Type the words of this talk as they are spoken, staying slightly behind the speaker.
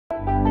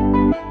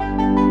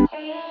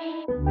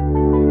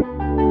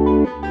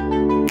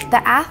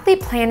The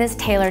athlete plan is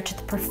tailored to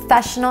the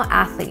professional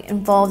athlete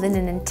involved in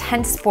an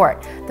intense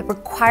sport that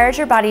requires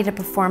your body to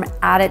perform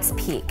at its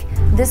peak.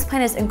 This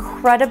plan is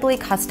incredibly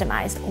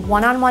customized,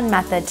 one-on-one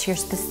method to your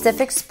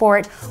specific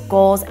sport,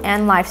 goals,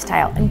 and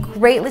lifestyle, and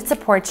greatly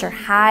supports your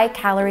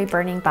high-calorie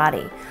burning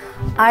body.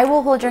 I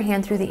will hold your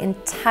hand through the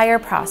entire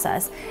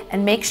process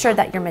and make sure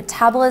that your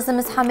metabolism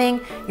is humming,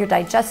 your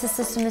digestive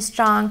system is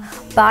strong,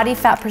 body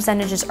fat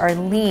percentages are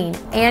lean,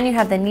 and you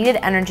have the needed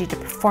energy to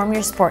perform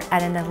your sport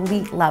at an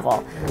elite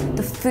level.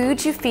 The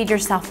foods you feed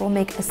yourself will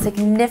make a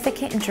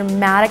significant and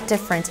dramatic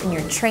difference in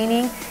your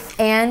training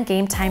and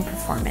game time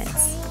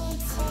performance.